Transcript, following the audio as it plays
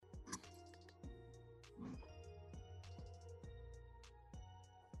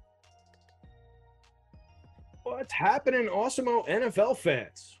What's happening, Awesemo NFL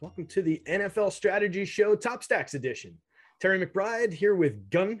fans? Welcome to the NFL Strategy Show Top Stacks edition. Terry McBride here with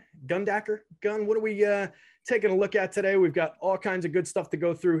Gundacker. Gun, what are we taking a look at today? We've got all kinds of good stuff to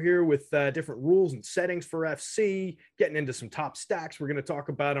go through here with different rules and settings for FC, getting into some top stacks. We're going to talk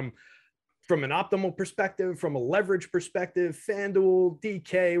about them from an optimal perspective, from a leverage perspective, FanDuel,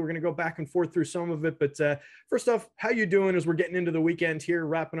 DK. We're going to go back and forth through some of it. But first off, how you doing as we're getting into the weekend here,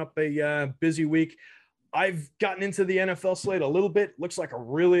 wrapping up a busy week? I've gotten into the NFL slate a little bit. Looks like a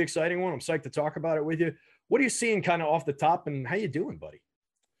really exciting one. I'm psyched to talk about it with you. What are you seeing kind of off the top, and how you doing, buddy?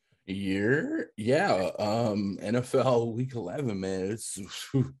 NFL Week 11, man.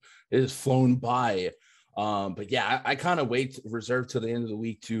 It's flown by. But yeah, I kind of reserve to the end of the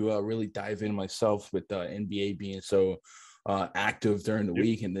week to really dive in myself with the NBA being so active during the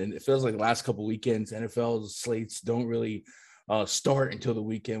week. And then it feels like the last couple weekends, NFL slates don't really start until the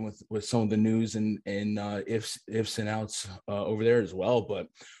weekend with some of the news and ifs and outs over there as well. But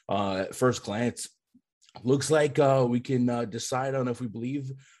at first glance, looks like we can decide on if we believe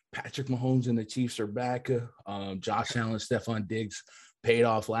Patrick Mahomes and the Chiefs are back. Josh Allen, Stephon Diggs paid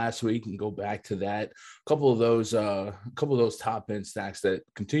off last week, and go back to that. A couple of those top end stacks that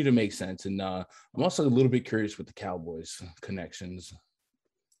continue to make sense. And I'm also a little bit curious with the Cowboys connections.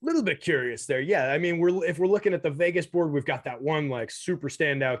 Little bit curious there. Yeah. I mean, if we're looking at the Vegas board, we've got that one like super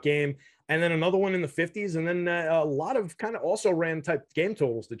standout game, and then another one in the 50s, and then a lot of kind of also ran type game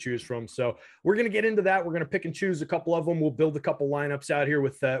totals to choose from. So we're going to get into that. We're going to pick and choose a couple of them. We'll build a couple lineups out here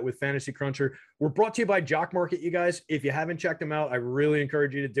with Fantasy Cruncher. We're brought to you by Jock Market, you guys. If you haven't checked them out, I really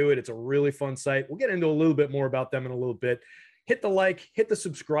encourage you to do it. It's a really fun site. We'll get into a little bit more about them in a little bit. Hit the like, hit the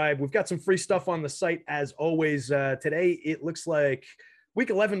subscribe. We've got some free stuff on the site as always. Today, it looks like Week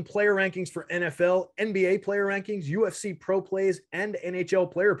 11 player rankings for NFL, NBA player rankings, UFC pro plays, and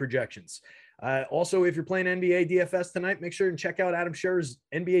NHL player projections. Also, if you're playing NBA DFS tonight, make sure and check out Adam Scherr's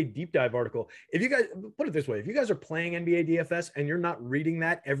NBA deep dive article. If you guys, put it this way, if you guys are playing NBA DFS and you're not reading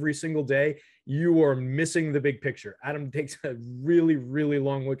that every single day, you are missing the big picture. Adam takes a really, really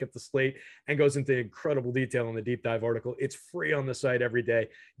long look at the slate and goes into incredible detail in the deep dive article. It's free on the site every day,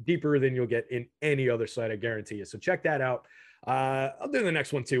 deeper than you'll get in any other site, I guarantee you. So check that out. I'll do the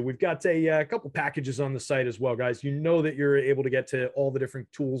next one too. We've got a couple packages on the site as well, guys. You know that you're able to get to all the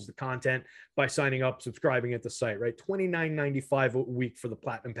different tools, the content by signing up, subscribing at the site, right? $29.95 a week for the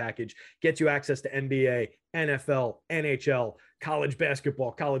platinum package gets you access to NBA, NFL, NHL, college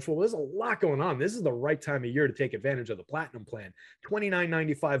basketball, college football. There's a lot going on. This is the right time of year to take advantage of the platinum plan.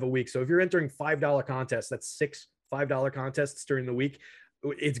 $29.95 a week. So if you're entering $5 contests, that's 6 $5 contests during the week.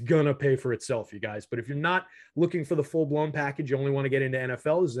 It's gonna pay for itself, you guys. But if you're not looking for the full-blown package, you only want to get into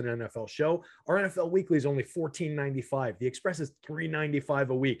NFL. This is an NFL show. Our NFL Weekly is only $14.95. The Express is $3.95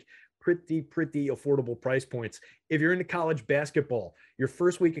 a week. Pretty affordable price points. If you're into college basketball, your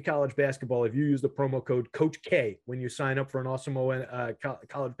first week of college basketball, if you use the promo code Coach K when you sign up for an Awesemo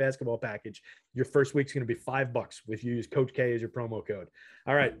college basketball package, your first week's going to be $5 if you use Coach K as your promo code.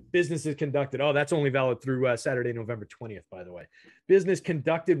 All right, business is conducted. Oh, that's only valid through Saturday, November 20th, by the way. Business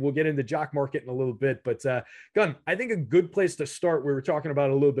conducted. We'll get into Jock Market in a little bit, but Gun, I think a good place to start, we were talking about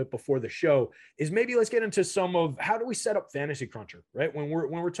a little bit before the show, is maybe let's get into some of how do we set up Fantasy Cruncher, right? When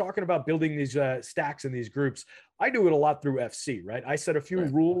we're talking about building these stacks in these groups, I do it a lot through FC, right? I set a few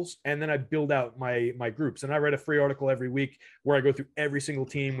rules and then I build out my groups. And I write a free article every week where I go through every single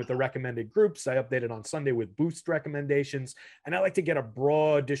team with the recommended groups. I update it on Sunday with boost recommendations. And I like to get a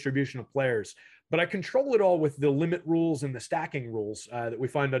broad distribution of players. But I control it all with the limit rules and the stacking rules that we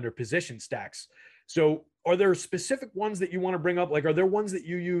find under position stacks. So are there specific ones that you want to bring up? Like, are there ones that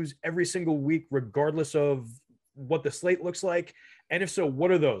you use every single week, regardless of what the slate looks like? And if so,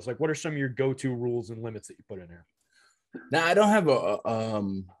 what are those? Like, what are some of your go-to rules and limits that you put in there? Now, I don't have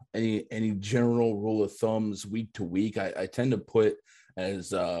any general rule of thumbs week to week. I tend to put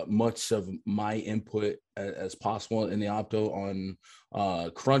as much of my input as possible in the opto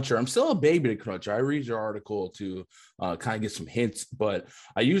on Cruncher. I'm still a baby to Cruncher. I read your article to kind of get some hints, but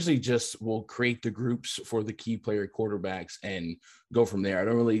I usually just will create the groups for the key player quarterbacks and go from there. I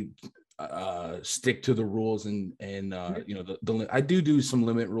don't really stick to the rules and you know, I do some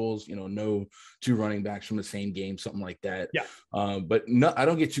limit rules, you know, no two running backs from the same game, something like that. Yeah. But no, I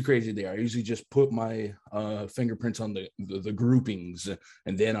don't get too crazy there. I usually just put my fingerprints on the groupings,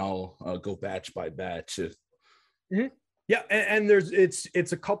 and then I'll go batch by batch. Mm-hmm. Yeah, and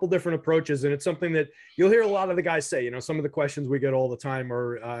it's a couple different approaches, and it's something that you'll hear a lot of the guys say. You know, some of the questions we get all the time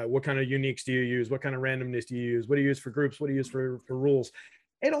are, what kind of uniques do you use? What kind of randomness do you use? What do you use for groups? What do you use for rules?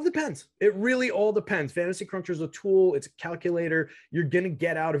 It all depends. It really all depends. Fantasy Cruncher is a tool. It's a calculator. You're going to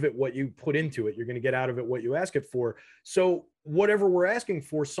get out of it what you put into it. You're going to get out of it what you ask it for. So whatever we're asking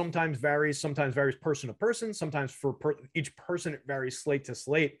for sometimes varies person to person. Sometimes for each person, it varies slate to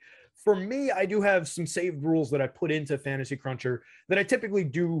slate. For me, I do have some saved rules that I put into Fantasy Cruncher that I typically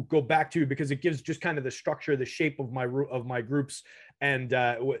do go back to because it gives just kind of the structure, the shape of my groups, and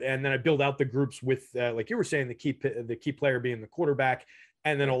then I build out the groups with like you were saying, the key player being the quarterback,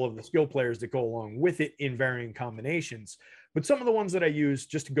 and then all of the skill players that go along with it in varying combinations. But some of the ones that I use,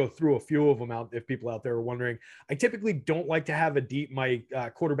 just to go through a few of them out, if people out there are wondering, I typically don't like to have my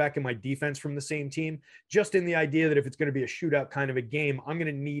quarterback and my defense from the same team, just in the idea that if it's going to be a shootout kind of a game, I'm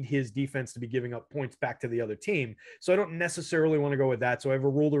going to need his defense to be giving up points back to the other team. So I don't necessarily want to go with that. So I have a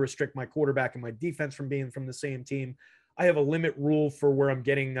rule to restrict my quarterback and my defense from being from the same team. I have a limit rule for where I'm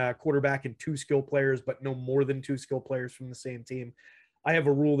getting quarterback and 2 skill players, but no more than 2 skill players from the same team. I have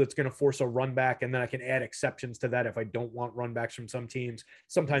a rule that's going to force a run back, and then I can add exceptions to that if I don't want run backs from some teams.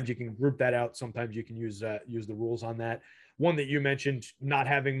 Sometimes you can group that out. Sometimes you can use the rules on that. One that you mentioned, not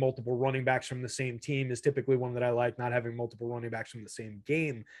having multiple running backs from the same team, is typically one that I like. Not having multiple running backs from the same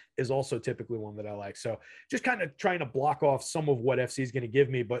game is also typically one that I like. So just kind of trying to block off some of what FC is going to give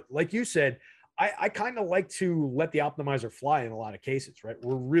me. But like you said, I kind of like to let the optimizer fly in a lot of cases, right?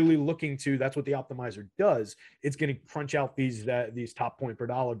 We're really looking to, that's what the optimizer does. It's going to crunch out these top point per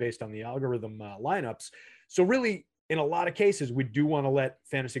dollar based on the algorithm lineups. So really, in a lot of cases, we do want to let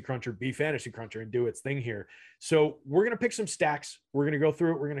Fantasy Cruncher be Fantasy Cruncher and do its thing here. So we're going to pick some stacks. We're going to go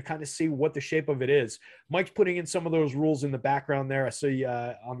through it. We're going to kind of see what the shape of it is. Mike's putting in some of those rules in the background there. I see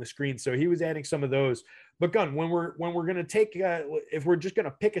on the screen. So he was adding some of those. But Gun, when we're going to take, if we're just going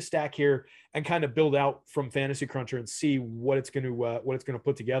to pick a stack here and kind of build out from Fantasy Cruncher and see what it's going to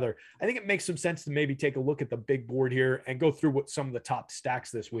put together, I think it makes some sense to maybe take a look at the big board here and go through what some of the top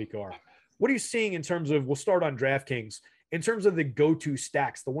stacks this week are. What are you seeing in terms of, we'll start on DraftKings, in terms of the go-to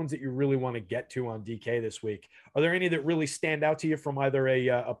stacks, the ones that you really want to get to on DK this week? Are there any that really stand out to you from either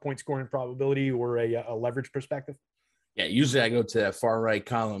a point scoring probability or a leverage perspective? Yeah, usually I go to that far right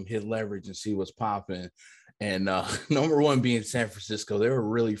column, hit leverage, and see what's popping. And number one being San Francisco. They're a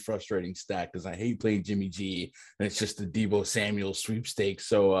really frustrating stack because I hate playing Jimmy G, and it's just the Deebo Samuel sweepstakes.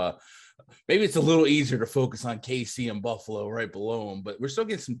 So maybe it's a little easier to focus on KC and Buffalo right below them, but we're still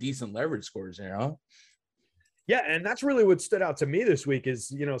getting some decent leverage scores there, huh? Yeah, and that's really what stood out to me this week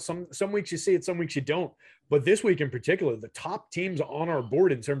is, some weeks you see it, some weeks you don't. But this week in particular, the top teams on our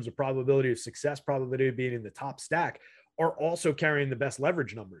board in terms of probability of success, probability of being in the top stack, are also carrying the best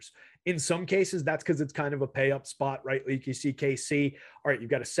leverage numbers. In some cases, that's because it's kind of a pay up spot, right? Like you see KC, all right, you've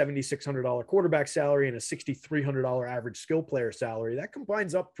got a $7,600 quarterback salary and a $6,300 average skill player salary. That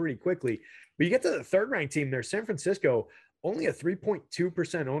combines up pretty quickly. But you get to the third ranked team there, San Francisco, only a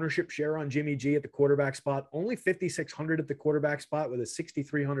 3.2% ownership share on Jimmy G at the quarterback spot, only 5,600 at the quarterback spot with a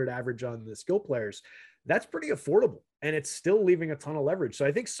 6,300 average on the skill players. That's pretty affordable, and it's still leaving a ton of leverage. So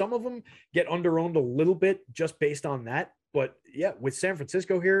I think some of them get under-owned a little bit just based on that. But yeah, with San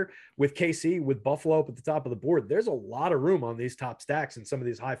Francisco here, with KC, with Buffalo up at the top of the board, there's a lot of room on these top stacks and some of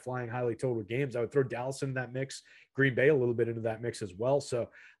these high-flying, highly total games. I would throw Dallas in that mix, Green Bay a little bit into that mix as well. So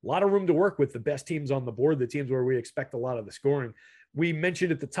a lot of room to work with the best teams on the board, the teams where we expect a lot of the scoring. We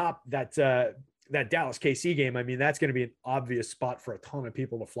mentioned at the top that that Dallas KC game. I mean, that's going to be an obvious spot for a ton of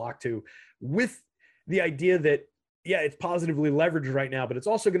people to flock to, with the idea that, yeah, it's positively leveraged right now, but it's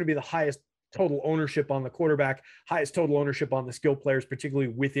also going to be the highest total ownership on the quarterback, highest total ownership on the skill players, particularly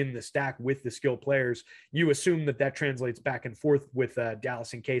within the stack with the skill players. You assume that translates back and forth with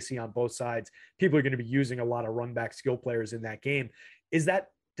Dallas and KC on both sides. People are going to be using a lot of run back skill players in that game. Does that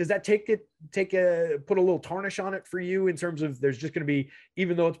put a little tarnish on it for you in terms of there's just going to be,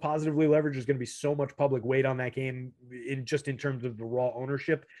 even though it's positively leveraged, there's going to be so much public weight on that game in terms of the raw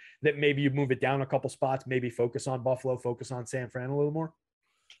ownership that maybe you move it down a couple spots, maybe focus on Buffalo, focus on San Fran a little more?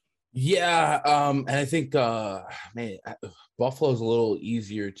 Yeah, and I think Buffalo's a little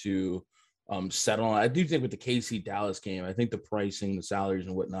easier to settle on. I do think with the KC Dallas game, I think the pricing, the salaries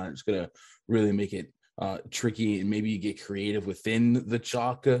and whatnot is going to really make it tricky, and maybe you get creative within the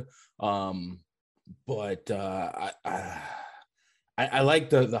chalk. But I like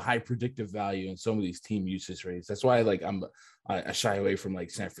the high predictive value in some of these team usage rates. That's why I shy away from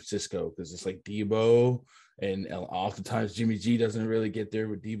like San Francisco, because it's like Deebo, and oftentimes Jimmy G doesn't really get there,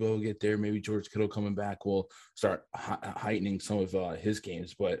 but Deebo get there. Maybe George Kittle coming back will start heightening some of his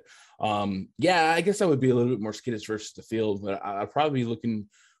games. But yeah, I guess I would be a little bit more skittish versus the field, but I'd probably be looking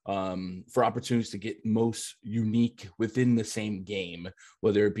for opportunities to get most unique within the same game,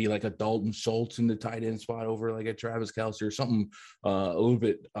 whether it be like a Dalton Schultz in the tight end spot over like a Travis Kelce or something a little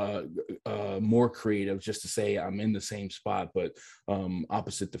bit more creative, just to say I'm in the same spot, but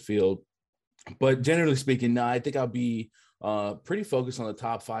opposite the field. But generally speaking, no, I think I'll be pretty focused on the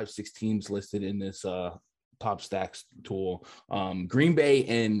top 5-6 teams listed in this Top Stacks tool. Green Bay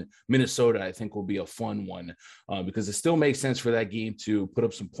and Minnesota, I think, will be a fun one because it still makes sense for that game to put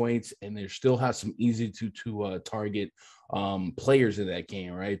up some points, and there still has some easy to target players in that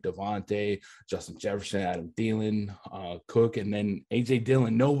game, right? Devontae, Justin Jefferson, Adam Thielen, Cook, and then AJ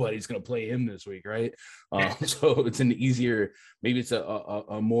Dillon. Nobody's going to play him this week, right? So it's an easier, maybe it's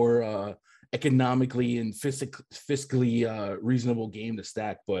a more economically and fiscally reasonable game to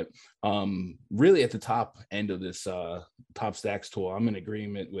stack, but really at the top end of this Top Stacks tool, I'm in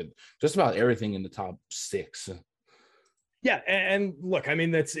agreement with just about everything in the top 6. Yeah, and look, I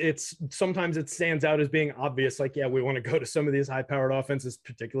mean, it's sometimes it stands out as being obvious. Like, yeah, we want to go to some of these high-powered offenses,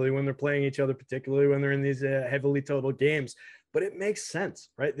 particularly when they're playing each other, particularly when they're in these heavily total games. But it makes sense,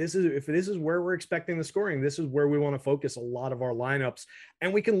 right? If this is where we're expecting the scoring, this is where we want to focus a lot of our lineups.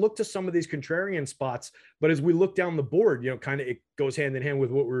 And we can look to some of these contrarian spots. But as we look down the board, kind of it goes hand in hand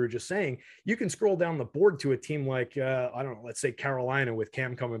with what we were just saying. You can scroll down the board to a team like, I don't know, let's say Carolina with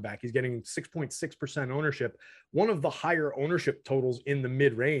Cam coming back. He's getting 6.6% ownership, one of the higher ownership totals in the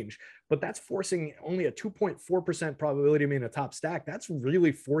mid-range. But that's forcing only a 2.4% probability to be in a top stack. That's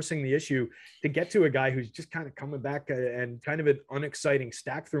really forcing the issue to get to a guy who's just kind of coming back and kind of an unexciting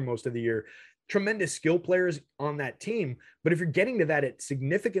stack through most of the year. Tremendous skill players on that team. But if you're getting to that at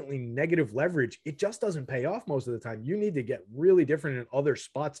significantly negative leverage, it just doesn't pay off most of the time. You need to get really different in other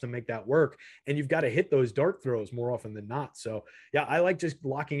spots to make that work. And you've got to hit those dart throws more often than not. So yeah, I like just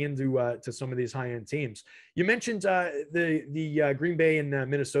locking into to some of these high-end teams. You mentioned the Green Bay and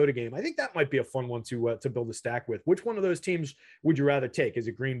Minnesota game. I think that might be a fun one to build a stack with. Which one of those teams would you rather take? Is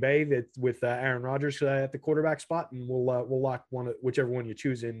it Green Bay that with Aaron Rodgers at the quarterback spot? And we'll lock whichever one you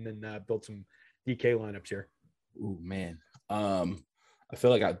choose in and build some DK lineups here. Oh man. I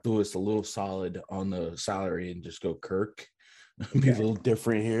feel like I do us a little solid on the salary and just go Kirk. Be a little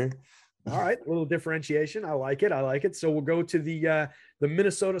different here. All right, a little differentiation. I like it. So we'll go to the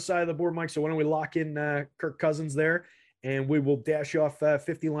Minnesota side of the board, Mike. So why don't we lock in Kirk Cousins there, and we will dash off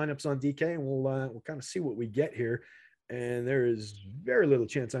 50 lineups on DK, and we'll kind of see what we get here. And there is very little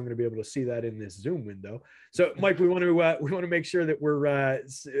chance I'm going to be able to see that in this Zoom window. So, Mike, we want to make sure that we're.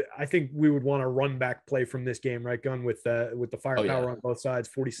 I think we would want a run back play from this game, right? Gun with the firepower on both sides,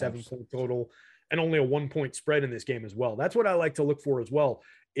 47 point total, and only a 1-point spread in this game as well. That's what I like to look for as well.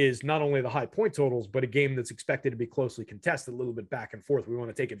 Is not only the high point totals, but a game that's expected to be closely contested, a little bit back and forth. We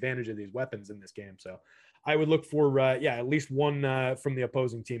want to take advantage of these weapons in this game. So, I would look for at least one from the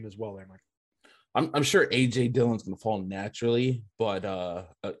opposing team as well, there, Mike. I'm sure AJ Dillon's going to fall naturally, but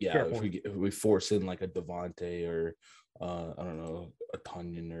if we force in like a Devontae or I don't know, a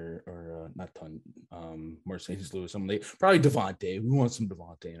Tunyon or not Tunyon, Mercedes Lewis, probably Devontae. We want some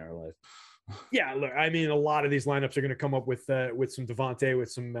Devontae in our life. Yeah, look, I mean, a lot of these lineups are going to come up with some Devontae,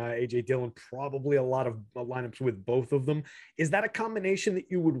 with some AJ Dillon, probably a lot of lineups with both of them. Is that a combination that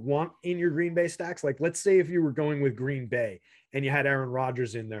you would want in your Green Bay stacks? Like, let's say if you were going with Green Bay and you had Aaron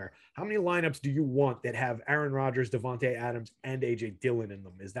Rodgers in there, how many lineups do you want that have Aaron Rodgers, Devontae Adams, and AJ Dillon in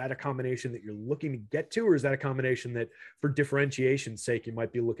them? Is that a combination that you're looking to get to, or is that a combination that, for differentiation's sake, you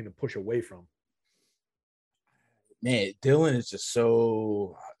might be looking to push away from? Man, Dillon is just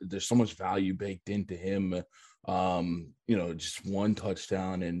there's so much value baked into him. Just one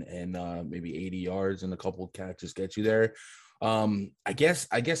touchdown and maybe 80 yards and a couple of catches get you there. I guess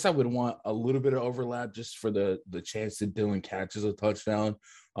I would want a little bit of overlap just for the chance that Dillon catches a touchdown.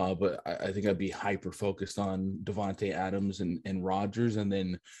 But I think I'd be hyper focused on Devontae Adams and Rodgers, and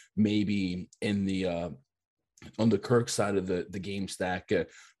then maybe in the on the Kirk side of the game stack,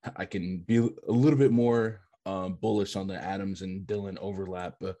 I can be a little bit more bullish on the Adams and Dillon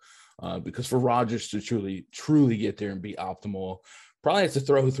overlap, because for Rodgers to truly get there and be optimal, probably has to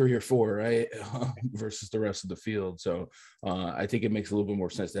throw 3 or 4, right? Versus the rest of the field. So I think it makes a little bit more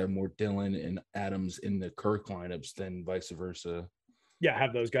sense to have more Dillon and Adams in the Kirk lineups than vice versa. Yeah,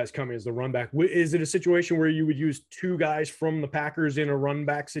 have those guys coming as the run back. Is it a situation where you would use 2 guys from the Packers in a run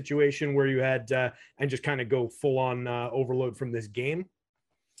back situation where you had and just kind of go full on overload from this game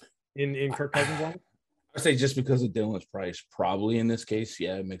in Kirk Cousins line? I say just because of Dillon's price, probably in this case,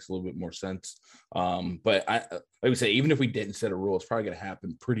 yeah, it makes a little bit more sense. But I would say, even if we didn't set a rule, it's probably going to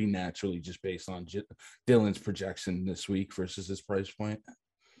happen pretty naturally just based on Dillon's projection this week versus his price point.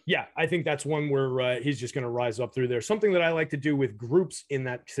 Yeah, I think that's one where he's just going to rise up through there. Something that I like to do with groups in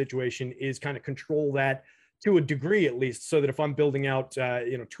that situation is kind of control that to a degree, at least, so that if I'm building out,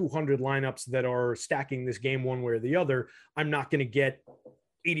 200 lineups that are stacking this game one way or the other, I'm not going to get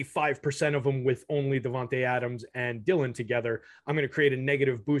 85% of them with only Devontae Adams and Dylan together. I'm going to create a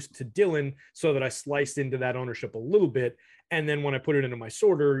negative boost to Dylan so that I sliced into that ownership a little bit. And then when I put it into my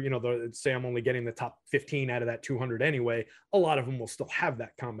sorter, say I'm only getting the top 15 out of that 200 anyway, a lot of them will still have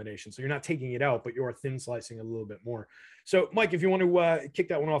that combination. So you're not taking it out, but you're thin slicing a little bit more. So, Mike, if you want to kick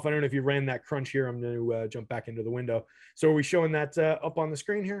that one off, I don't know if you ran that crunch here. I'm going to jump back into the window. So are we showing that up on the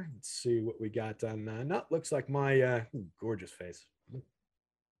screen here? Let's see what we got on. No, looks like my gorgeous face.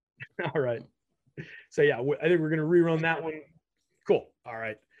 All right. So yeah, I think we're going to rerun that one. Cool. All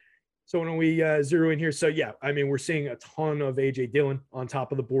right. So when we zero in here, so yeah, I mean, we're seeing a ton of AJ Dillon on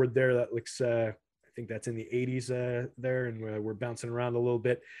top of the board there. That looks, I think that's in the 80s there, and we're bouncing around a little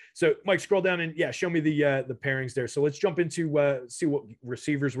bit. So Mike, scroll down and yeah, show me the pairings there. So let's jump into see what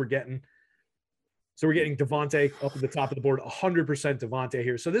receivers we're getting. So we're getting Devontae up at the top of the board, 100% Devontae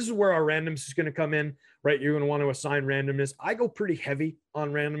here. So this is where our randomness is going to come in, right? You're going to want to assign randomness. I go pretty heavy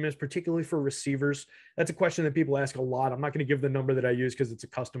on randomness, particularly for receivers. That's a question that people ask a lot. I'm not going to give the number that I use because it's a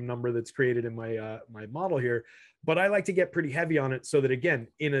custom number that's created in my my model here, but I like to get pretty heavy on it so that, again,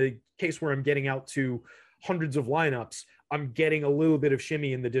 in a case where I'm getting out to hundreds of lineups, I'm getting a little bit of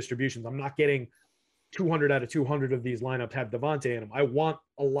shimmy in the distributions. I'm not getting 200 out of 200 of these lineups have Devontae in them. I want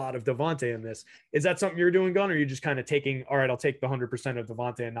a lot of Devontae in this. Is that something you're doing, Gunn, or are you just kind of taking, all right, I'll take the 100% of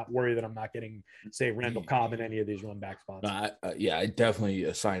Devontae and not worry that I'm not getting, say, Randall Cobb in any of these run back spots? Yeah, I definitely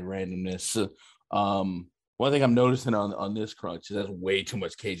assign randomness. One thing I'm noticing on this crunch is there's way too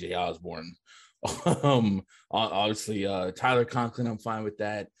much KJ Osborne. Obviously, Tyler Conklin, I'm fine with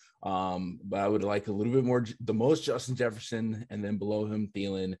that. But I would like a little bit more, the most Justin Jefferson, and then below him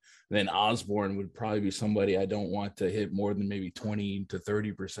Thielen. And then Osborne would probably be somebody I don't want to hit more than maybe 20 to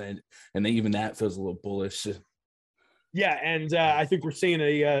 30%. And then even that feels a little bullish. Yeah, and I think we're seeing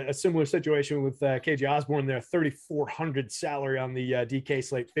a similar situation with KJ Osborne there, 3,400 salary on the DK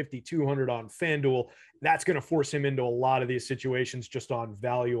slate, 5,200 on FanDuel. That's going to force him into a lot of these situations just on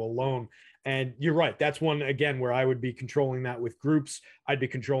value alone. And you're right. That's one, again, where I would be controlling that with groups. I'd be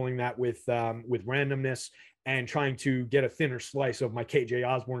controlling that with randomness and trying to get a thinner slice of my KJ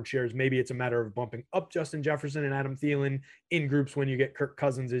Osborne shares. Maybe it's a matter of bumping up Justin Jefferson and Adam Thielen in groups when you get Kirk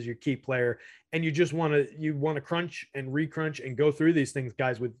Cousins as your key player. And you just want to crunch and recrunch and go through these things,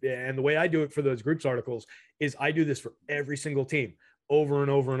 guys. And the way I do it for those groups articles is I do this for every single team over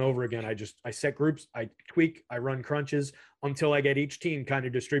and over and over again. I set groups, I tweak, I run crunches until I get each team kind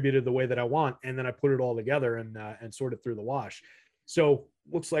of distributed the way that I want, and then I put it all together and sort it through the wash. So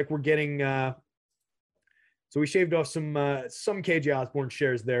looks like we're getting. So we shaved off some KJ Osborne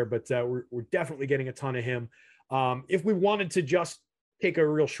shares there, but we're definitely getting a ton of him. If we wanted to just take a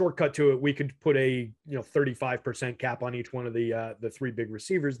real shortcut to it, we could put a 35% cap on each one of the three big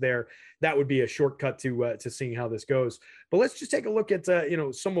receivers there. That would be a shortcut to seeing how this goes. But let's just take a look at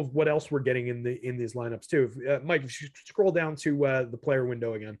some of what else we're getting in these lineups too. Mike, if you scroll down to the player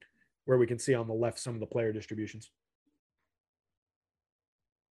window again, where we can see on the left some of the player distributions.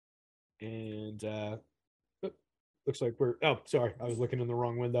 And looks like sorry, I was looking in the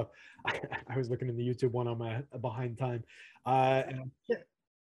wrong window. I was looking in the YouTube one. I'm behind time. And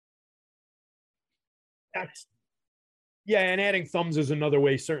and adding thumbs is another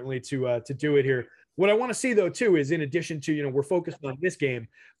way certainly to do it here. What I want to see though too is, in addition to we're focused on this game,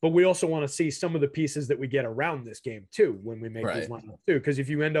 but we also want to see some of the pieces that we get around this game too when we make these lineups too. Because if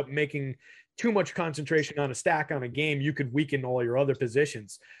you end up making too much concentration on a stack on a game, you could weaken all your other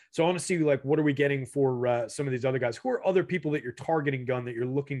positions. So I want to see what are we getting for some of these other guys? Who are other people that you're targeting, Gun, that you're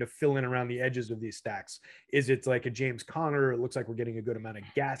looking to fill in around the edges of these stacks? Is it like a James Conner? It looks like we're getting a good amount of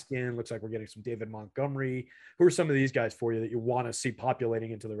Gaskin. Looks like we're getting some David Montgomery. Who are some of these guys for you that you want to see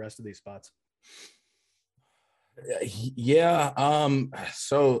populating into the rest of these spots? Yeah.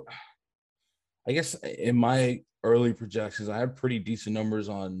 So I guess in my early projections, I have pretty decent numbers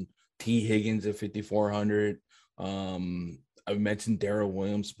on T. Higgins at 5,400. I mentioned Darrell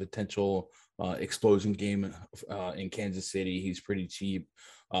Williams' potential explosion game in Kansas City. He's pretty cheap.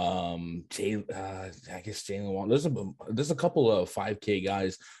 I guess Jalen Warren. There's a couple of 5K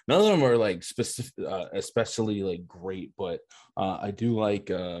guys. None of them are like specific, especially like great, but I do like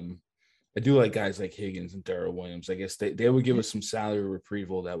guys like Higgins and Darrell Williams. I guess they would give us some salary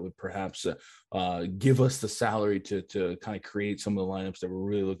retrieval that would perhaps give us the salary to kind of create some of the lineups that we're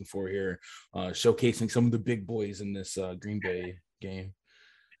really looking for here, showcasing some of the big boys in this Green Bay game.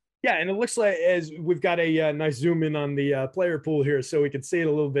 Yeah, and it looks like as we've got a nice zoom in on the player pool here, so we can see it a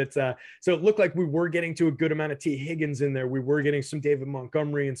little bit. So it looked like we were getting to a good amount of T. Higgins in there. We were getting some David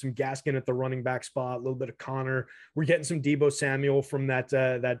Montgomery and some Gaskin at the running back spot, a little bit of Connor. We're getting some Deebo Samuel from that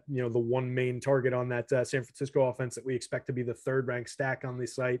the one main target on that San Francisco offense that we expect to be the third ranked stack on the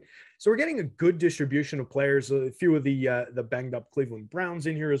site. So we're getting a good distribution of players. A few of the banged up Cleveland Browns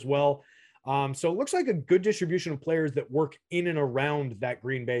in here as well. So it looks like a good distribution of players that work in and around that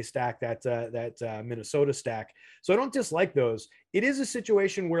Green Bay stack, that Minnesota stack. So I don't dislike those. It is a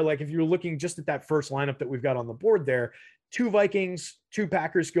situation where, like, if you're looking just at that first lineup that we've got on the board there, 2 Vikings, 2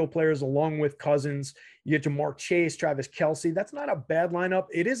 Packers skill players along with Cousins. You get Jamar Chase, Travis Kelce. That's not a bad lineup.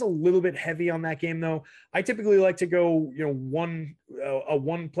 It is a little bit heavy on that game, though. I typically like to go, one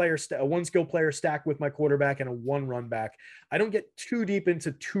skill player stack with my quarterback and a 1 run back. I don't get too deep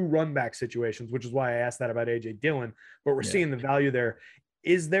into 2 run back situations, which is why I asked that about AJ Dillon. But we're seeing the value there.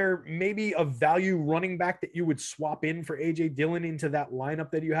 Is there maybe a value running back that you would swap in for AJ Dillon into that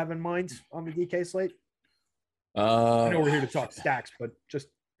lineup that you have in mind on the DK slate? I know we're here to talk stacks, but just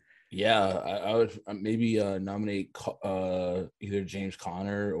I would maybe nominate either James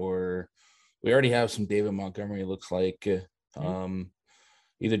Conner, or we already have some David Montgomery. It looks like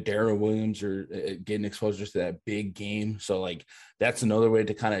either Darrell Williams, or getting exposure to that big game. So like that's another way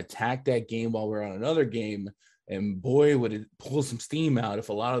to kind of attack that game while we're on another game. And boy, would it pull some steam out if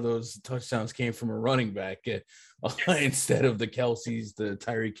a lot of those touchdowns came from a running back instead of the Kelce's, the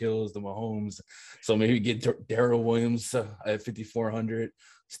Tyreek Hills, the Mahomes. So maybe get Darrell Williams at 5,400,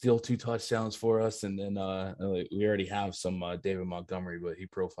 steal 2 touchdowns for us. And then we already have some David Montgomery, but he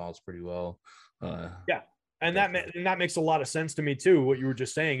profiles pretty well. And that makes a lot of sense to me too. What you were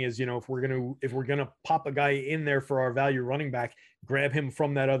just saying is, if we're gonna pop a guy in there for our value running back, grab him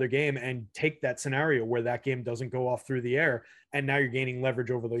from that other game and take that scenario where that game doesn't go off through the air, and now you're gaining leverage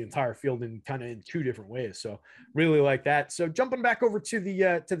over the entire field in 2 different ways. So really like that. So jumping back over to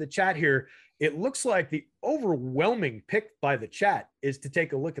the chat here, it looks like the overwhelming pick by the chat is to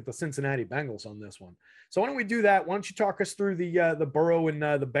take a look at the Cincinnati Bengals on this one. So why don't we do that? Why don't you talk us through the Burrow and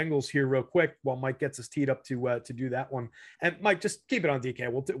the Bengals here real quick while Mike gets us teed up to do that one. And Mike, just keep it on DK.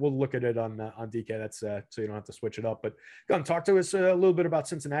 We'll look at it on DK. That's so you don't have to switch it up. But go on, talk to us a little bit about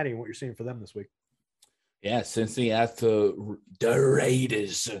Cincinnati and what you're seeing for them this week. Yeah, Cincinnati, the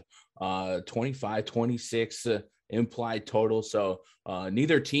Raiders, 25-26 implied total. So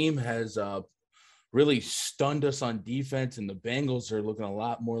neither team has really stunned us on defense, and the Bengals are looking a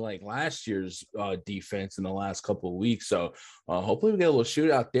lot more like last year's defense in the last couple of weeks. So hopefully we get a little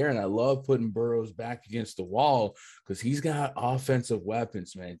shootout there. And I love putting Burrows back against the wall because he's got offensive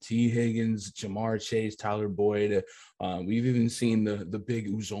weapons, man. T. Higgins, Jamar Chase, Tyler Boyd. We've even seen the big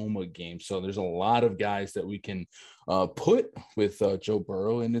Uzoma game. So there's a lot of guys that we can put with Joe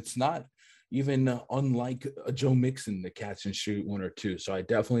Burrow, and it's not even unlike Joe Mixon to catch and shoot 1 or 2. So I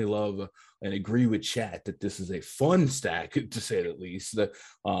definitely love and agree with chat that this is a fun stack, to say the least,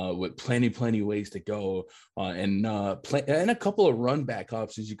 with plenty ways to go, and a couple of run back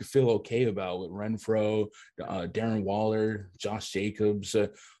options you could feel okay about with Renfro, Darren Waller, Josh Jacobs. So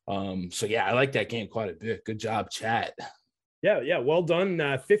yeah, I like that game quite a bit. Good job, chat. Yeah, well done.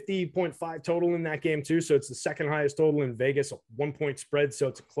 50.5 total in that game too. So it's the second highest total in Vegas, a 1-point spread. So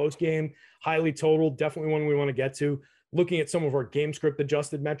it's a close game, highly total, definitely one we want to get to. Looking at some of our game script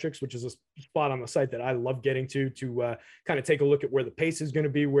adjusted metrics, which is a spot on the site that I love getting to kind of take a look at where the pace is going to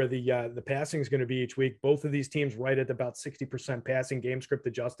be, where the passing is going to be each week. Both of these teams right at about 60% passing game script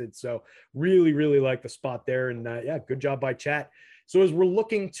adjusted. So really like the spot there. And yeah, good job by chat. So as we're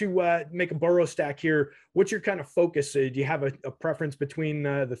looking to make a Burrow stack here, what's your kind of focus? Do you have a preference between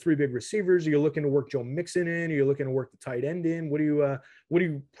the 3 big receivers? Are you looking to work Joe Mixon in? Are you looking to work the tight end in? What are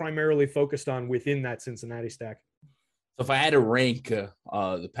you primarily focused on within that Cincinnati stack? So if I had to rank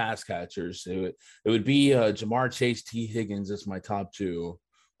the pass catchers, it would be Jamar Chase, T. Higgins as my top 2.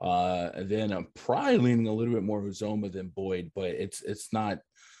 And then I'm probably leaning a little bit more Uzoma than Boyd, but it's not.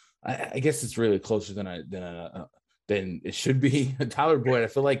 I guess it's really closer than it should be. Tyler Boyd, I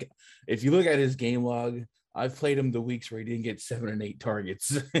feel like if you look at his game log, I've played him the weeks where he didn't get 7 and 8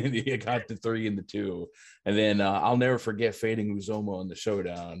 targets, and he got the 3 and the 2. And then I'll never forget fading Uzoma on the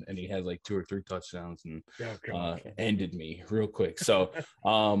showdown, and he had like 2 or 3 touchdowns and ended me real quick. So,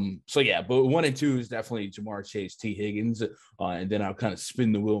 yeah, but 1 and 2 is definitely Jamar Chase, T. Higgins, and then I'll kind of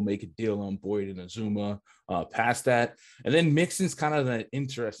spin the wheel, make a deal on Boyd and Uzoma past that. And then Mixon's kind of an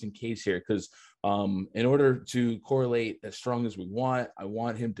interesting case here because In order to correlate as strong as we want, I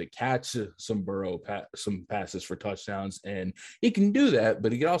want him to catch some some passes for touchdowns, and he can do that,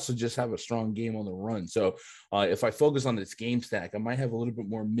 but he can also just have a strong game on the run. So if I focus on this game stack, I might have a little bit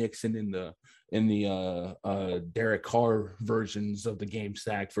more mixing in the Derek Carr versions of the game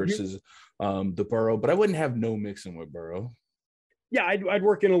stack versus the Burrow, but I wouldn't have no mixing with Burrow. Yeah, I'd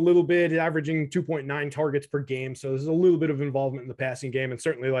work in a little bit, averaging 2.9 targets per game. So there's a little bit of involvement in the passing game. And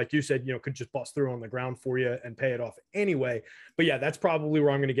certainly, like you said, could just bust through on the ground for you and pay it off anyway. But yeah, that's probably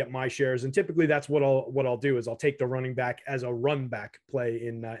where I'm going to get my shares. And typically that's what I'll do is I'll take the running back as a run back play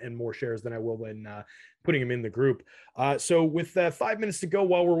in more shares than I will in putting him in the group. So with 5 minutes to go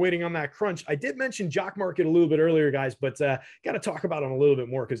while we're waiting on that crunch, I did mention Jock Market a little bit earlier, guys, but got to talk about him a little bit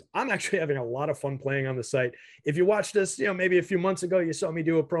more because I'm actually having a lot of fun playing on the site. If you watched us, maybe a few months ago, you saw me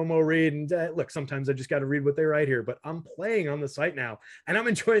do a promo read, and look, sometimes I just got to read what they write here, but I'm playing on the site now and I'm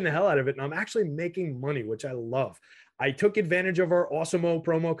enjoying the hell out of it. And I'm actually making money, which I love. I took advantage of our Awesemo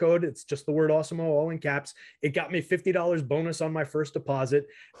promo code. It's just the word Awesemo, all in caps. It got me $50 bonus on my first deposit,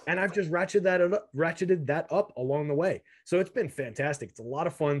 and I've just ratcheted that up along the way. So it's been fantastic. It's a lot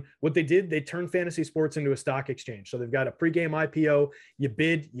of fun. What they did, they turned fantasy sports into a stock exchange. So they've got a pregame IPO. You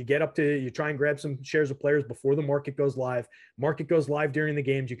bid, you try and grab some shares of players before the market goes live. Market goes live during the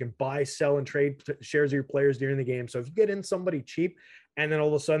games. You can buy, sell, and trade shares of your players during the game. So if you get in somebody cheap, and then all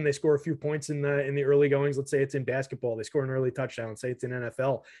of a sudden they score a few points in the early goings. Let's say it's in basketball. They score an early touchdown. Say it's in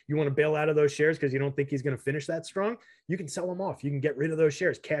NFL. You want to bail out of those shares because you don't think he's going to finish that strong. You can sell them off. You can get rid of those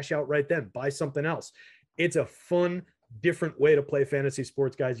shares, cash out right then, buy something else. It's a fun, different way to play fantasy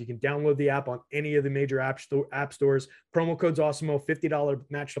sports, guys. You can download the app on any of the major app stores. Promo code's Awesemo, $50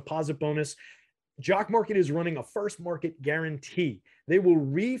 match deposit bonus. Jock Market is running a first market guarantee. They will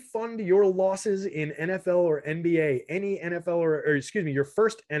refund your losses in NFL or NBA, any NFL or excuse me, your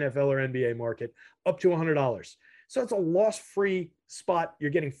first NFL or NBA market up to $100. So it's a loss-free spot. You're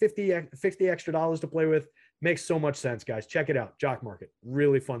getting 50 extra dollars to play with. Makes so much sense, guys. Check it out. Jock Market,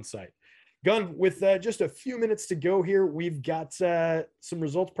 really fun site. Gun, with just a few minutes to go here, we've got some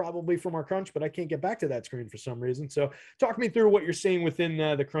results probably from our crunch, but I can't get back to that screen for some reason. So talk me through what you're seeing within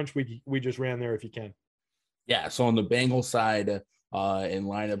the crunch we just ran there, if you can. Yeah, so on the Bengals side, in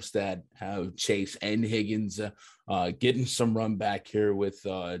lineups that have Chase and Higgins getting some run back here with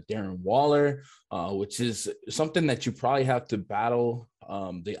Darren Waller, which is something that you probably have to battle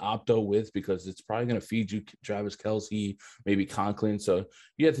the opto with because it's probably going to feed you Travis Kelce, maybe Conklin. So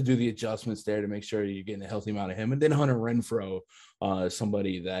you have to do the adjustments there to make sure you're getting a healthy amount of him. And then Hunter Renfrow,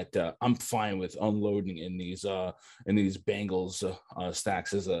 somebody that I'm fine with unloading in these Bengals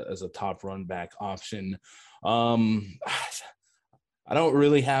stacks as a top run back option. I don't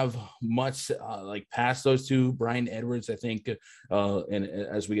really have much like past those two. Bryan Edwards, I think, and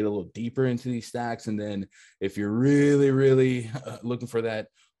as we get a little deeper into these stacks, and then if you're really looking for that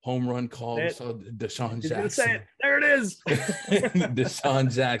home run call, so Deshaun Jackson. Say it. There it is. Deshaun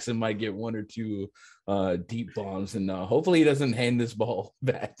Jackson might get one or two deep bombs, and hopefully he doesn't hand this ball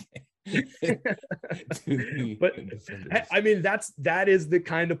back. But I mean, that is the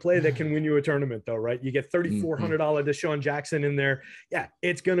kind of play that can win you a tournament, though, right? You get $3,400 Deshaun Jackson in there. Yeah,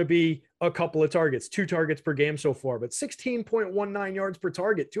 it's going to be a couple of targets, 2 targets per game so far, but 16.19 yards per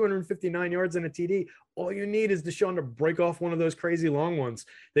target, 259 yards in a TD. All you need is Deshaun to break off one of those crazy long ones.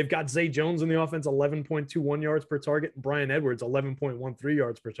 They've got Zay Jones in the offense, 11.21 yards per target, and Bryan Edwards, 11.13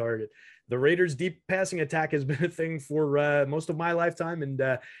 yards per target. The Raiders' deep passing attack has been a thing for most of my lifetime, and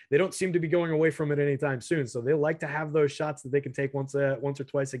they don't seem to be going away from it anytime soon. So they like to have those shots that they can take once or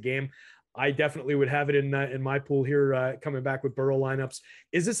twice a game. I definitely would have it in my pool here coming back with Burrow lineups.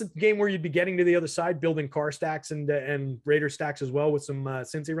 Is this a game where you'd be getting to the other side, building Carr stacks and Raider stacks as well with some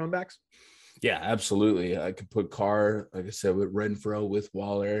Cincy run backs? Yeah, absolutely. I could put Carr, like I said, with Renfrow, with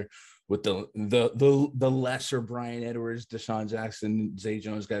Waller, with the lesser Bryan Edwards, Deshaun Jackson, Zay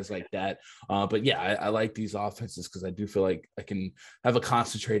Jones, guys like that. But yeah, I like these offenses because I do feel like I can have a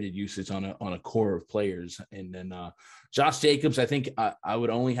concentrated usage on a core of players. And then Josh Jacobs, I think I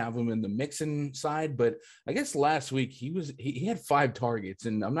would only have him in the mixing side, but I guess last week he had 5 targets,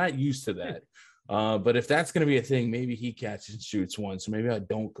 and I'm not used to that. But if that's going to be a thing, maybe he catches and shoots one. So maybe I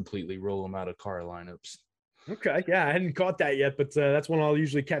don't completely roll him out of Carr lineups. Okay. Yeah, I hadn't caught that yet, but that's one I'll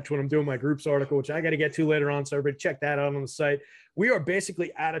usually catch when I'm doing my groups article, which I got to get to later on. So everybody check that out on the site. We are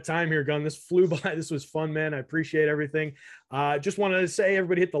basically out of time here, Gun. This flew by. This was fun, man. I appreciate everything. Just wanted to say,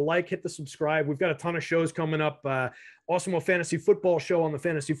 everybody hit the like, hit the subscribe. We've got a ton of shows coming up. Awesome Fantasy Football Show on the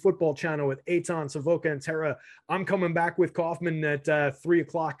Fantasy Football Channel with Eitan, Savoca, and Tara. I'm coming back with Kaufman at 3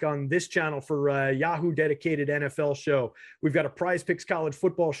 o'clock on this channel for Yahoo dedicated NFL show. We've got a Prize Picks College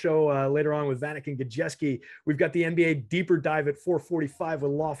Football show later on with Vanek and Gajeski. We've got the NBA Deeper Dive at 4:45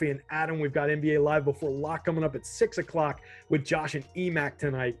 with Lofty and Adam. We've got NBA Live Before Lock coming up at 6 o'clock with Josh and Emac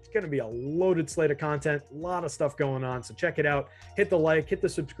tonight. It's going to be a loaded slate of content, a lot of stuff going on. So check it out. Hit the like, hit the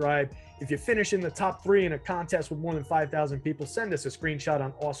subscribe. If you finish in the top 3 in a contest with more than 5,000 people, send us a screenshot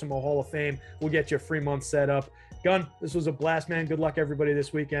on Awesome Hall of Fame. We'll get you a free month set up. Gun, this was a blast, man. Good luck, everybody,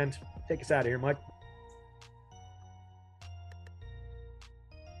 this weekend. Take us out of here, Mike.